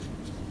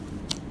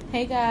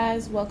Hey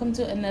guys, welcome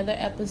to another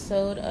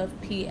episode of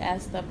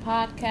PS the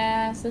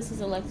Podcast. This is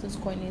Alexis,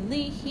 Kourtney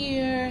Lee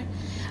here.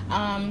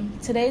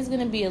 Today's going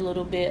to be a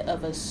little bit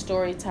of a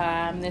story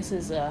time. This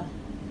is a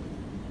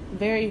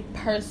very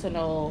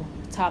personal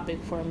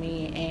topic for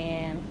me,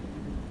 and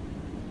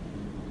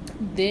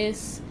I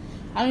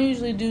don't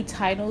usually do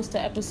titles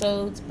to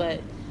episodes,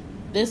 but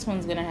this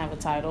one's going to have a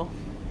title,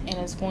 and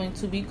it's going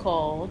to be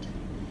called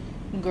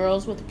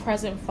Girls with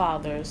Present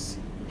Fathers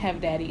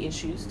Have Daddy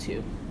Issues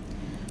Too.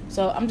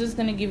 So I'm just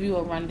going to give you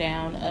a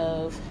rundown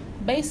of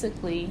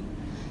basically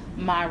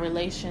my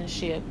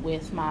relationship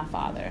with my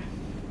father.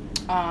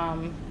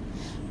 My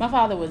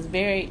father was I'm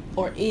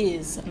not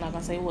going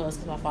to say was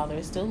because my father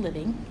is still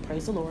living.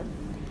 Praise the Lord.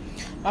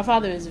 My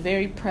father is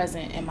very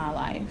present in my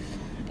life.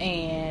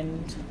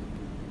 And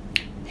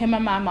him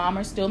and my mom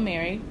are still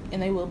married.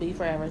 And they will be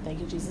forever.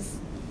 Thank you, Jesus.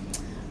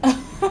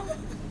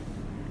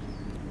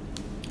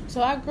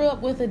 So I grew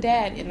up with a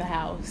dad in the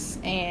house.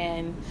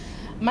 And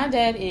my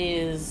dad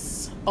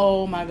is...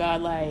 oh my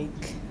God,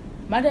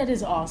 my dad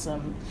is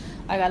awesome.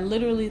 I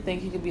literally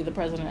think he could be the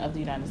president of the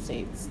United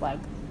States.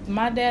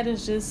 My dad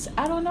is just,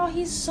 I don't know,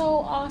 he's so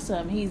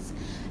awesome. He's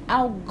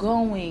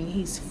outgoing,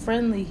 he's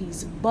friendly,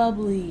 he's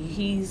bubbly,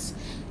 he's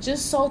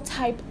just so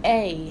type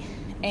A.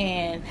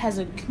 And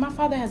my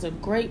father has a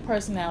great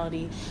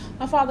personality.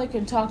 My father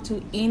can talk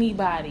to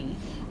anybody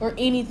or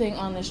anything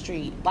on the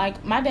street.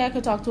 My dad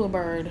could talk to a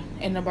bird,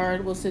 and the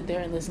bird will sit there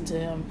and listen to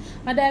him.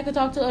 My dad could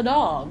talk to a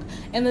dog,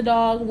 and the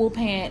dog will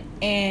pant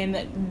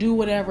and do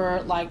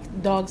whatever.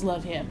 Dogs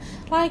love him.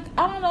 I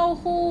don't know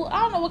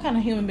what kind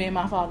of human being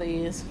my father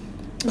is,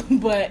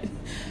 but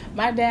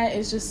my dad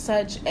is just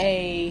such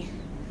a,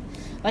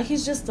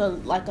 he's just a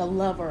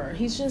lover.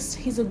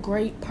 He's a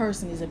great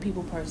person. He's a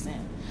people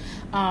person.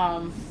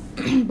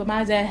 But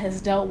my dad has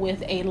dealt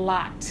with a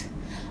lot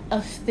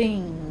of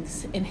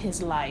things in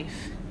his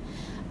life.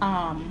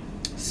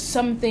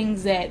 Some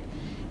things that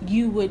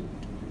you would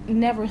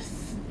never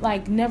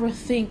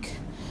think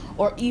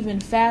or even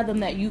fathom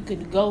that you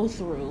could go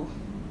through,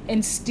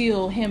 and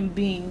still him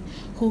being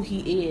who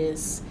he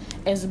is,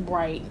 as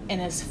bright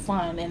and as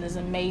fun and as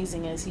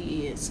amazing as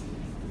he is.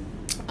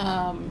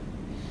 From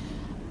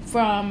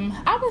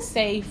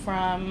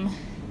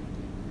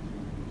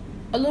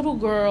a little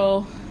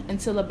girl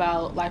until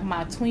about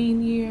my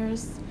tween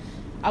years,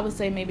 I would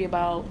say maybe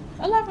about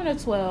 11 or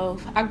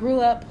 12. I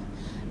grew up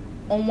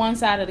on one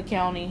side of the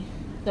county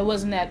that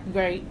wasn't that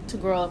great to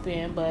grow up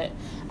in, but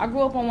I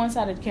grew up on one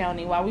side of the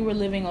county. While we were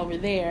living over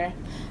there,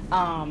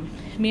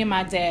 me and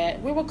my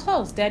dad, we were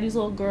close. Daddy's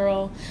little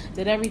girl,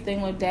 did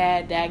everything with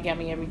Dad. Dad got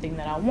me everything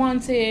that I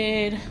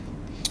wanted.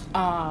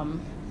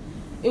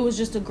 It was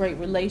just a great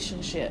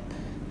relationship.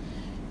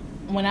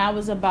 When I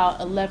was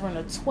about 11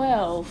 or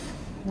 12,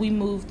 we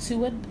moved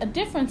to a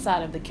different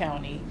side of the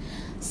county,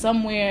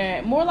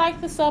 somewhere more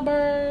like the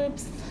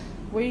suburbs,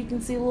 where you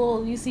can see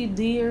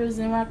deers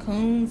and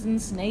raccoons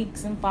and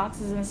snakes and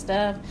foxes and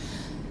stuff.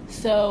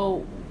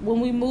 So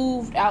when we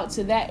moved out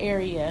to that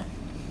area,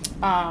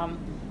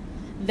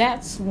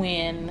 that's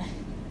when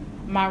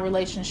my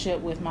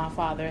relationship with my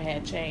father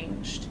had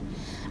changed.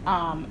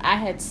 I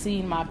had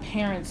seen my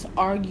parents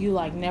argue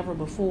like never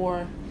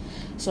before,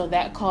 so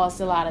that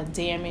caused a lot of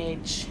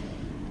damage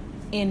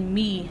in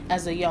me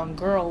as a young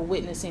girl,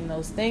 witnessing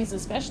those things,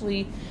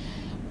 especially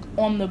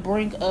on the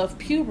brink of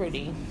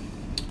puberty.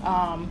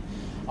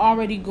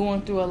 Already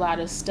going through a lot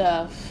of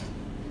stuff,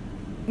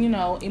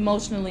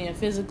 emotionally and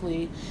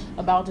physically,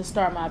 about to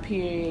start my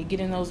period,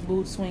 getting those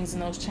mood swings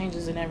and those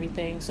changes and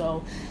everything.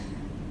 So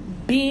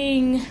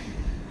being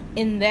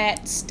in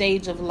that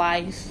stage of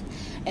life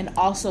and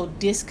also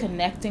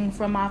disconnecting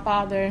from my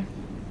father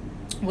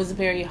was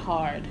very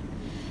hard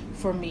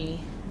for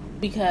me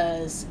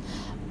because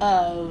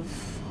of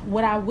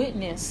what I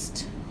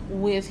witnessed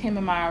with him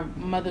and my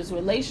mother's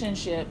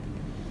relationship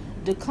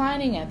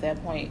declining at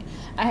that point.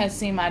 I had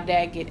seen my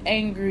dad get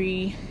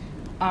angry.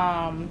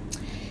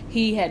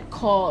 He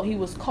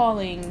was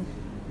calling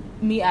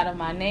me out of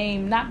my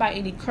name, not by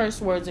any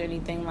curse words or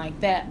anything like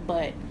that,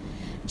 but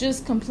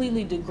just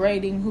completely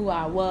degrading who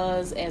I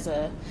was as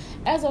a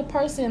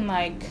person,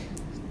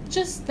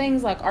 just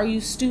things like, are you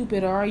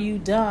stupid or are you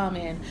dumb,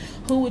 and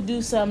who would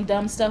do some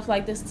dumb stuff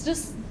like this.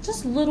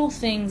 Just little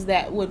things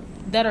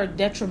that are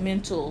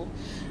detrimental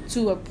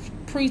to a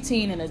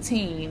preteen and a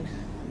teen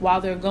while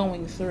they're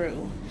going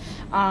through.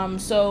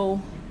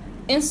 So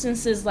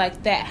instances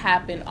like that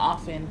happen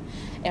often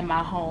in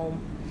my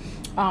home.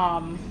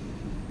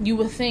 You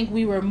would think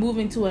we were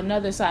moving to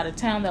another side of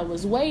town that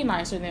was way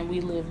nicer than we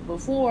lived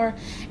before,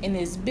 in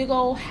this big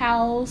old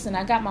house, and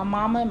I got my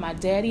mama and my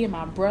daddy and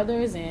my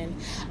brothers, and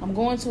I'm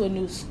going to a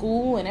new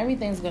school, and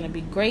everything's going to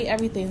be great,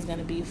 everything's going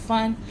to be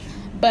fun.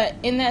 But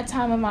in that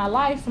time of my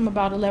life, from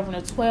about 11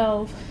 or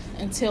 12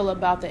 until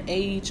about the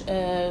age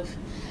of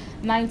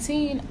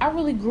 19, I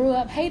really grew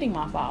up hating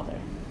my father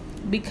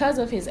because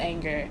of his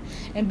anger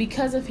and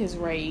because of his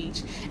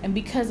rage and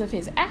because of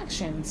his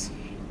actions.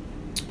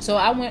 So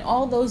I went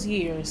all those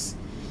years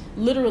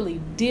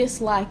literally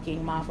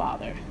disliking my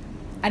father.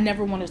 I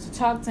never wanted to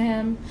talk to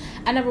him.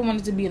 I never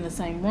wanted to be in the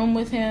same room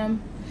with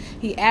him.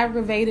 He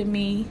aggravated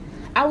me.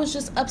 I was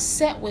just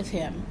upset with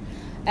him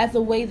at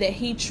the way that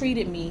he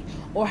treated me,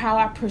 or how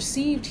I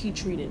perceived he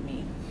treated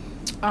me.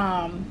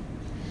 I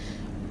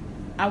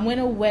went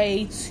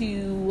away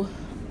to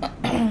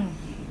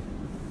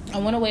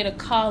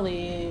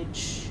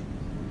college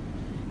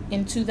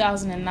in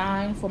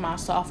 2009 for my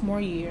sophomore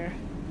year,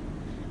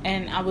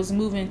 and I was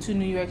moving to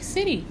New York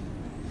City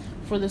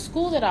for the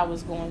school that I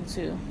was going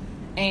to.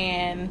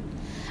 And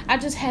I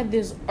just had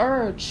this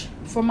urge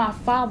for my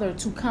father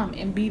to come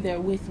and be there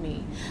with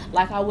me.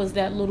 Like I was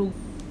that little,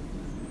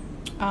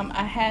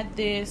 I had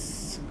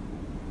this,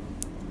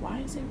 why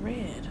is it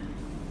red?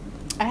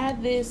 I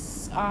had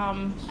this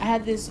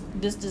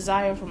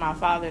desire for my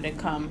father to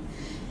come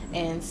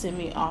and send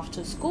me off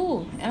to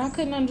school. And I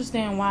couldn't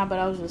understand why, but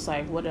I was just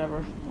like,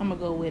 whatever, I'm gonna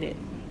go with it.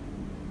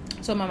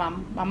 So my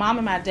mom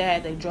and my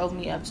dad, they drove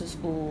me up to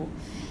school,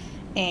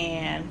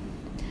 and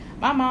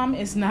my mom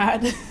is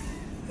not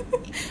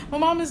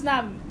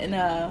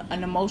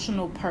an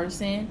emotional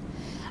person.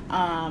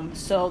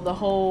 So the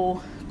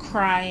whole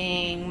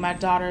crying, my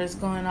daughter is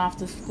going off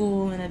to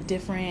school in a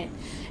different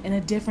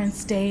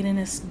state, in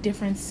a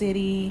different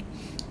city,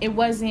 it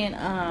wasn't,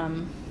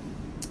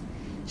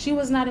 she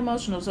was not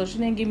emotional, so she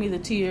didn't give me the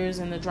tears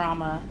and the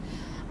drama.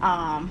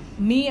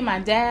 Me and my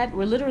dad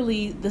were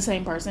literally the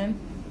same person.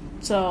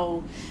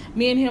 So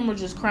me and him were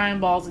just crying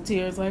balls of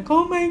tears, like,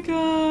 oh my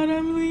God,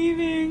 I'm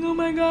leaving. Oh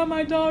my God,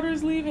 my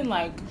daughter's leaving.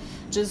 Like,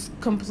 just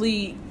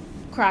complete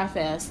cry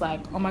fest.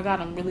 Like, oh my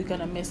God, I'm really going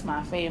to miss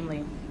my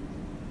family.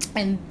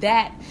 And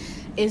that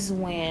is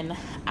when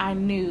I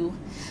knew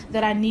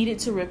that I needed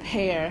to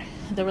repair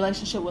the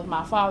relationship with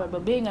my father.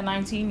 But being a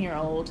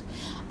 19-year-old,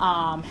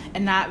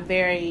 and not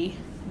very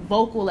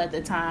vocal at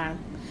the time,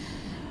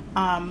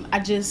 I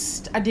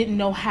didn't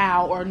know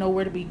how or know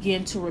where to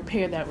begin to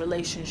repair that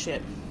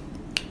relationship.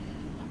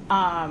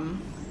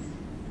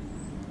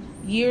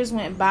 Years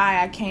went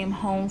by. I came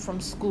home from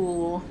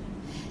school,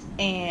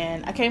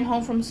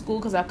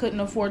 because I couldn't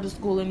afford the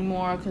school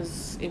anymore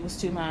because it was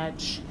too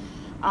much.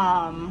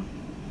 I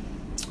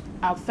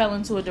fell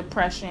into a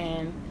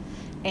depression,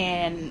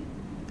 and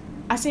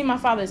I seen my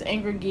father's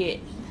anger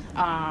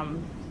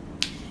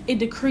it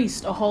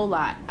decreased a whole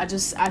lot. I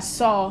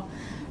saw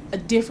a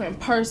different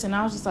person.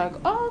 I was just like,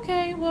 oh,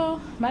 okay, well,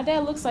 my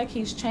dad looks like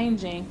he's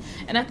changing.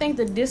 And I think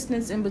the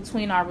distance in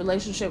between our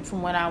relationship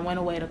from when I went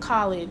away to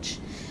college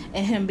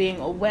and him being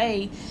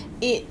away,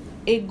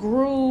 it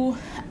grew.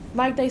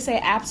 Like they say,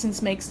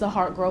 absence makes the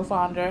heart grow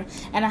fonder.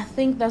 And I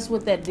think that's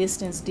what that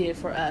distance did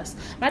for us.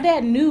 My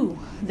dad knew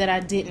that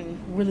I didn't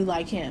really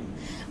like him.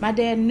 My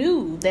dad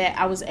knew that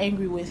I was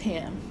angry with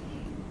him.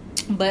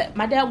 But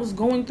my dad was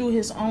going through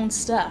his own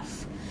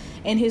stuff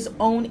and his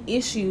own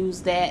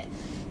issues that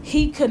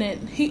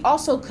he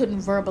also couldn't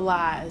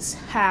verbalize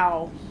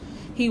how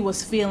he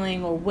was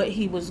feeling or what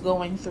he was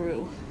going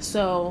through.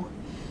 So,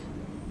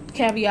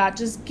 caveat,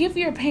 just give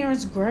your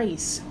parents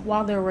grace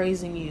while they're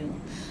raising you.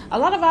 A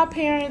lot of our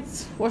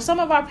parents, or some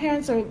of our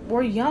parents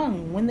were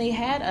young when they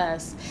had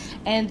us,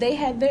 and they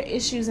had their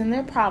issues and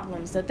their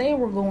problems that they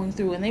were going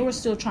through, and they were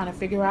still trying to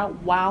figure out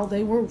while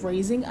they were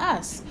raising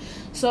us.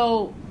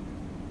 So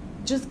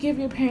just give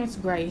your parents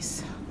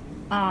grace.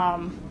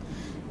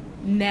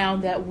 Now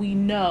that we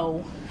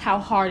know how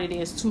hard it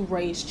is to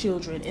raise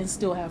children and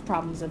still have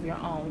problems of your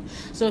own.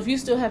 So if you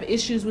still have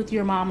issues with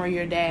your mom or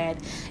your dad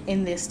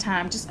in this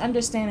time, just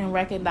understand and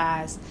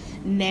recognize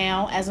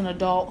now as an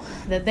adult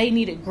that they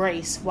needed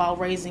grace while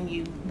raising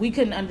you. We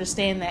couldn't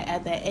understand that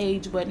at that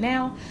age, but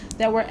now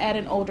that we're at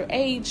an older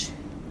age,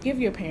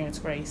 give your parents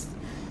grace.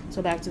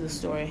 So back to the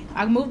story.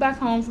 I moved back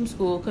home from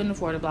school, couldn't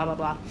afford it, blah, blah,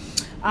 blah.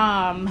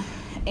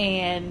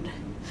 And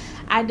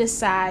I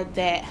decide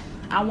that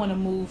I want to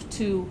move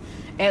to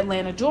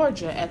Atlanta,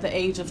 Georgia at the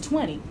age of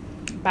 20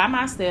 by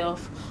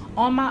myself,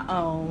 on my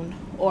own,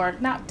 or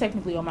not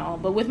technically on my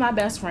own, but with my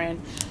best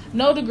friend.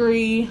 No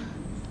degree,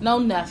 no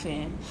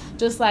nothing.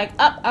 Just like,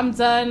 I'm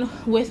done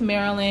with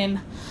Maryland.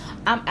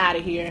 I'm out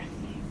of here.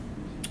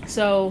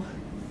 So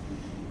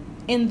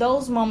in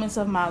those moments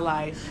of my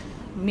life,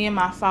 me and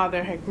my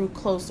father had grew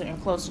closer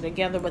and closer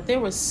together, but there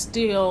was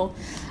still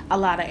a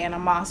lot of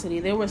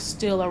animosity. There was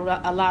still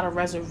a lot of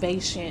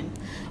reservation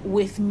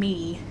with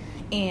me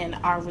in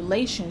our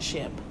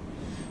relationship.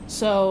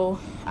 So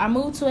I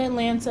moved to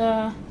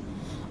Atlanta.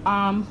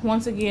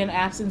 Once again,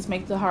 absence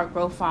makes the heart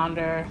grow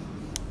fonder.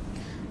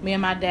 Me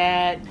and my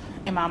dad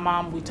and my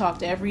mom, we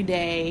talked every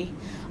day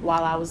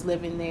while I was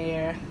living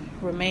there,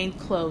 remained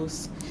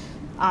close.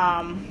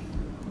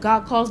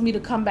 God calls me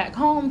to come back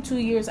home 2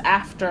 years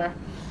after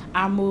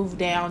I moved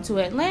down to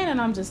Atlanta,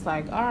 and I'm just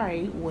like, all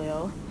right,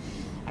 well,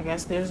 I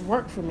guess there's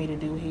work for me to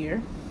do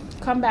here.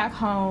 Come back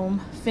home,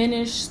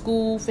 finish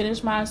school,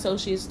 finish my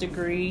associate's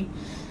degree,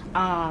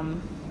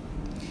 and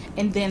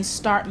then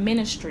start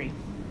ministry.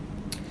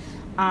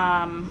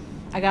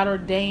 I got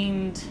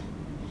ordained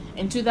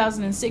in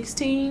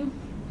 2016.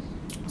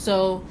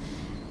 So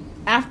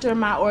after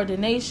my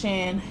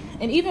ordination,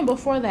 and even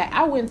before that,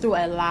 I went through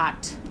a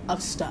lot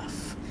of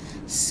stuff.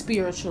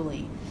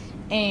 spiritually.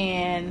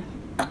 And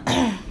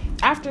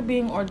after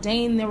being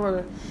ordained, there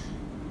were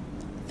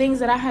things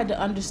that I had to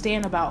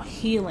understand about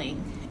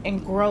healing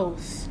and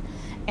growth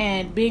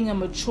and being a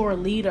mature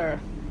leader.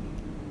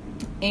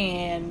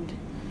 And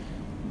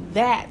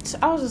that,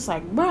 I was just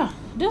like, bruh,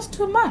 this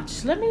too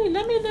much. Let me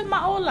live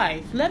my old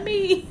life. I don't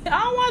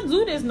want to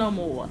do this no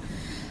more.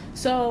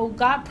 So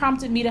God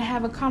prompted me to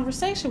have a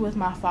conversation with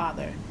my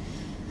father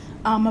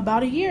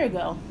about a year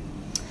ago.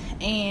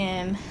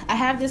 And I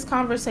have this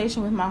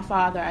conversation with my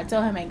father. I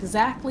tell him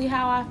exactly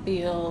how I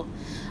feel.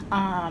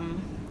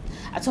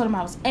 I told him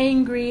I was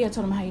angry. I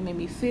told him how he made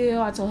me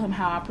feel. I told him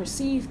how I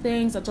perceive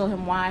things. I told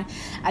him why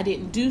I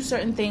didn't do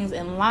certain things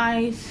in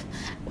life,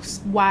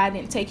 why I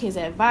didn't take his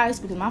advice,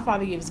 because my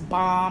father gives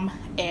bomb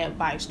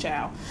advice,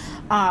 child.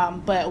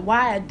 But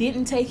why I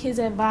didn't take his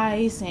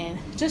advice, and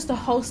just a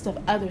host of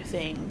other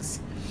things.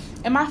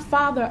 And my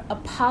father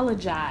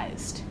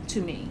apologized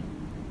to me.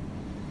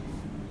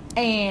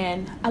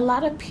 And a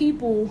lot of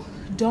people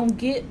don't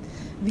get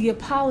the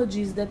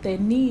apologies that they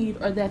need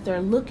or that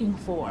they're looking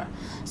for.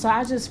 So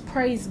I just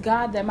praise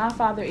God that my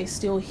father is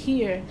still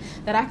here,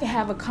 that I can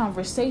have a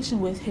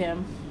conversation with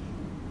him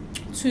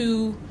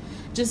to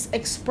just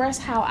express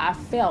how I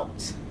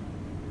felt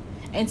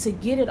and to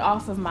get it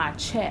off of my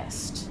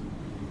chest.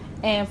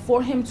 And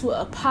for him to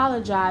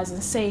apologize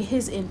and say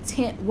his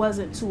intent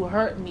wasn't to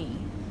hurt me,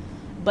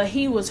 but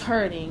he was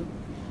hurting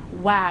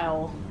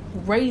while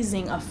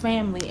raising a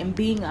family and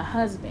being a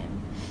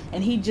husband.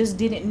 And he just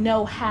didn't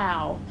know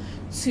how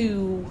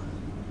to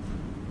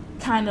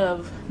kind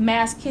of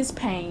mask his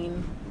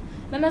pain.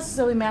 Not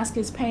necessarily mask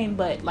his pain,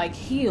 but like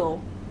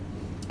heal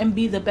and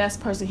be the best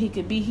person he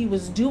could be. He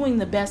was doing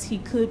the best he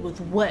could with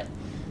what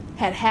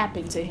had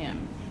happened to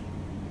him.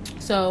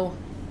 So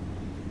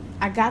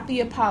I got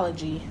the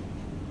apology,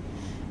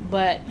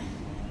 but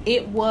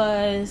it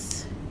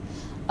was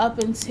up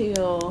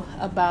until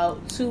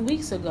about 2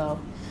 weeks ago,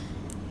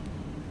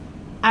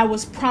 I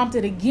was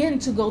prompted again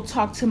to go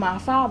talk to my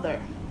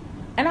father.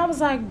 And I was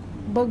like,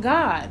 but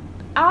God,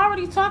 I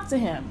already talked to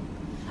him.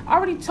 I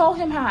already told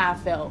him how I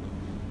felt.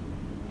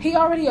 He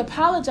already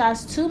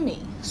apologized to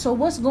me. So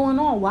what's going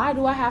on? Why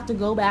do I have to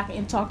go back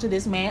and talk to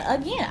this man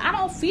again? I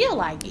don't feel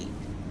like it.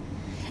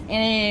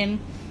 And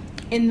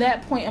in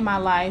that point in my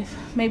life,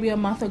 maybe a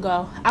month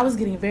ago, I was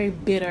getting very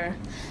bitter.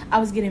 I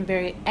was getting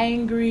very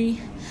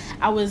angry.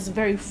 I was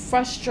very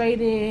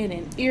frustrated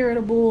and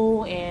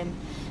irritable, and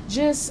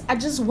I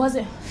just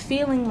wasn't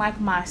feeling like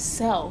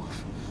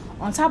myself.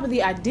 On top of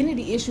the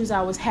identity issues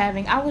I was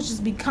having, I was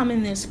just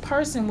becoming this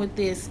person with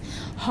this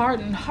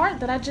hardened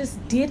heart that I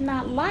just did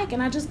not like,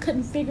 and I just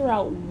couldn't figure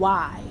out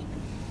why.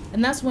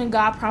 And that's when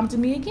God prompted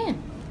me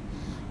again.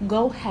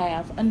 Go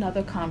have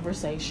another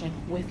conversation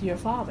with your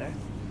father.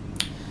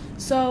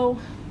 So,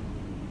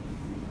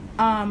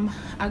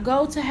 I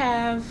go to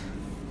have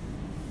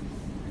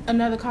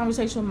another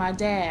conversation with my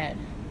dad,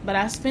 but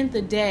I spent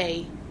the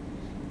day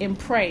in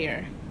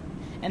prayer,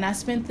 and I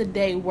spent the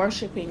day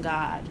worshiping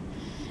God.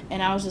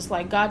 And I was just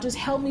like, God, just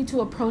help me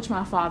to approach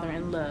my father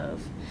in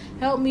love.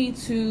 Help me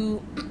to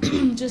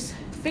just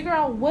figure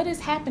out what is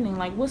happening,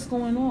 like what's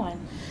going on.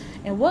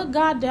 And what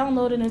God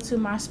downloaded into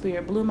my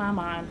spirit blew my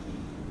mind.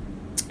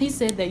 He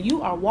said that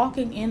you are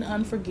walking in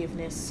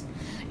unforgiveness.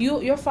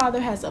 Your father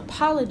has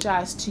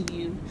apologized to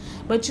you,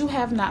 but you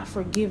have not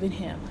forgiven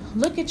him.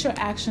 Look at your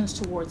actions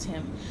towards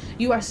him.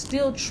 You are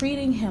still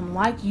treating him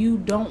like you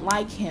don't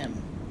like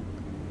him.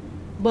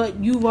 But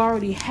you've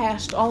already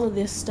hashed all of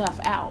this stuff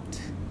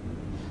out.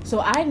 So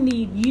I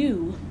need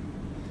you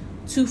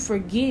to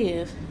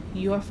forgive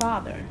your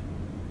father,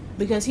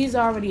 because he's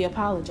already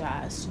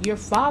apologized. Your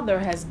father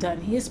has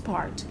done his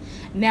part.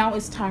 Now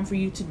it's time for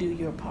you to do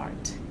your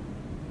part.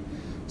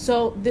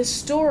 So this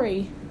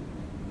story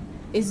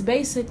is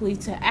basically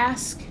to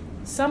ask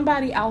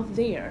somebody out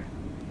there,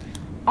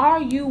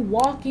 are you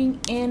walking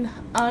in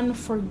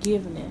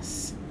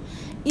unforgiveness?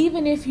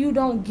 Even if you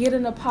don't get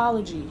an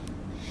apology,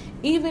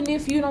 even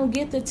if you don't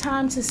get the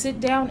time to sit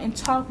down and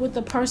talk with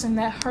the person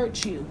that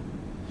hurt you,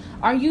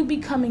 are you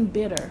becoming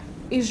bitter?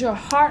 Is your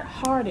heart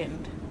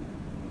hardened?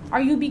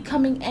 Are you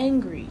becoming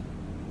angry?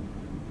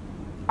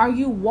 Are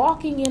you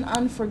walking in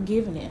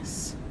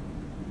unforgiveness?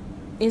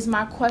 Is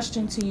my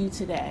question to you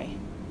today.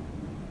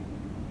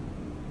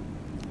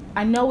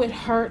 I know it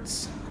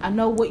hurts. I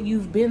know what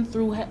you've been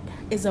through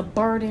is a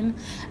burden.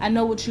 I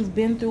know what you've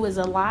been through is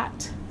a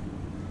lot.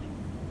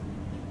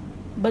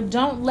 But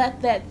don't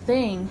let that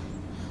thing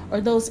or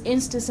those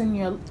instances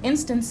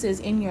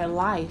in your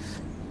life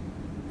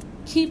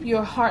keep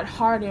your heart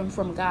hardened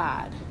from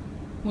God.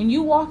 When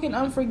you walk in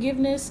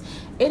unforgiveness,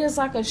 it is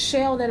like a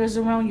shell that is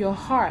around your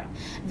heart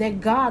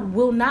that God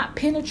will not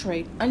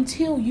penetrate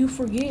until you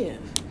forgive.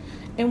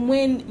 And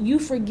when you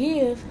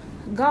forgive,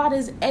 God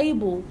is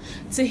able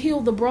to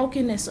heal the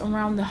brokenness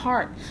around the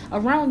heart,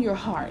 around your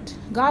heart.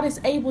 God is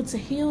able to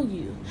heal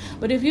you.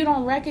 But if you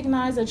don't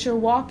recognize that you're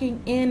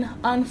walking in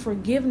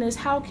unforgiveness,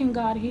 how can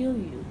God heal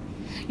you?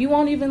 You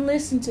won't even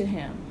listen to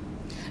him.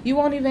 You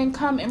won't even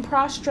come and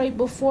prostrate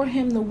before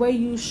him the way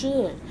you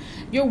should.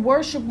 Your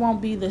worship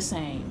won't be the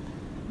same.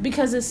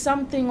 because it's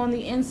something on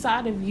the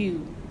inside of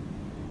you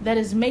that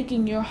is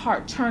making your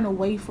heart turn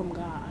away from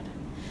God.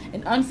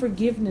 And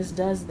unforgiveness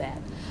does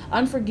that.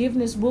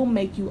 Unforgiveness will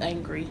make you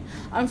angry.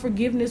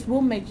 Unforgiveness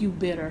will make you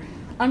bitter.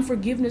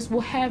 Unforgiveness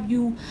will have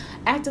you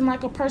acting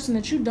like a person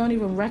that you don't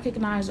even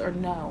recognize or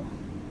know.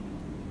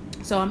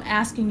 So I'm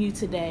asking you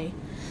today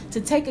to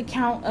take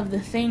account of the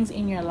things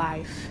in your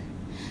life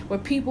where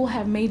people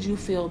have made you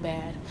feel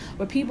bad,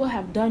 where people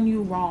have done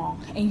you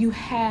wrong, and you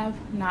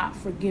have not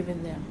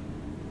forgiven them.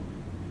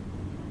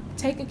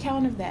 Take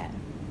account of that.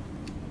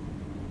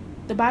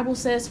 The Bible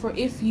says, for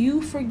if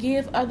you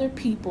forgive other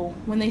people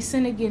when they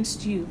sin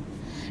against you,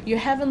 your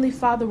heavenly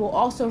Father will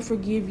also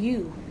forgive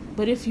you.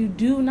 But if you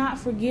do not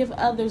forgive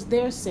others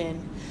their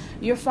sin,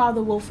 your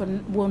Father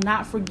will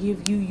not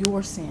forgive you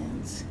your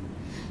sins.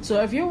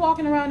 So if you're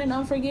walking around in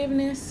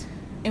unforgiveness,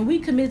 and we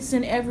commit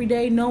sin every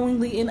day,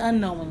 knowingly and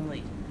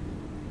unknowingly,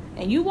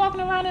 and you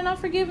walking around in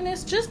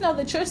unforgiveness, just know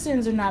that your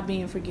sins are not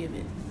being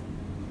forgiven.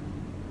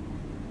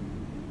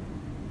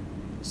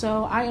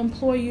 So I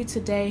implore you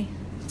today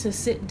to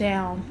sit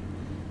down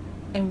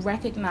and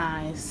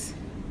recognize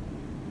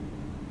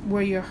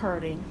where you're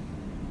hurting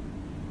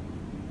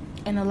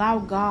and allow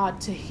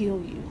God to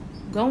heal you.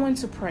 Go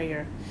into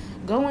prayer,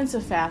 go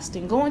into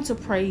fasting, go into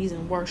praise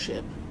and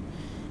worship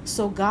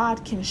so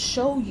God can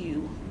show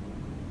you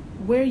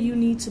where you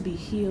need to be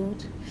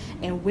healed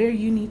and where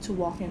you need to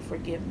walk in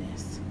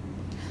forgiveness.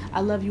 I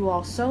love you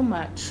all so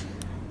much.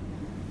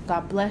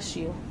 God bless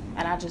you.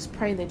 And I just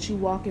pray that you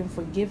walk in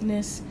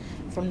forgiveness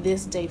from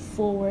this day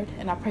forward.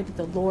 And I pray that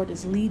the Lord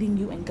is leading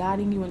you and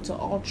guiding you into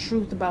all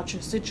truth about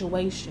your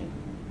situation.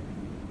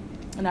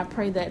 And I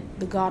pray that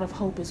the God of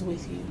hope is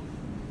with you.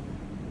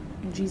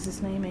 In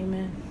Jesus' name,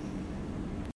 amen.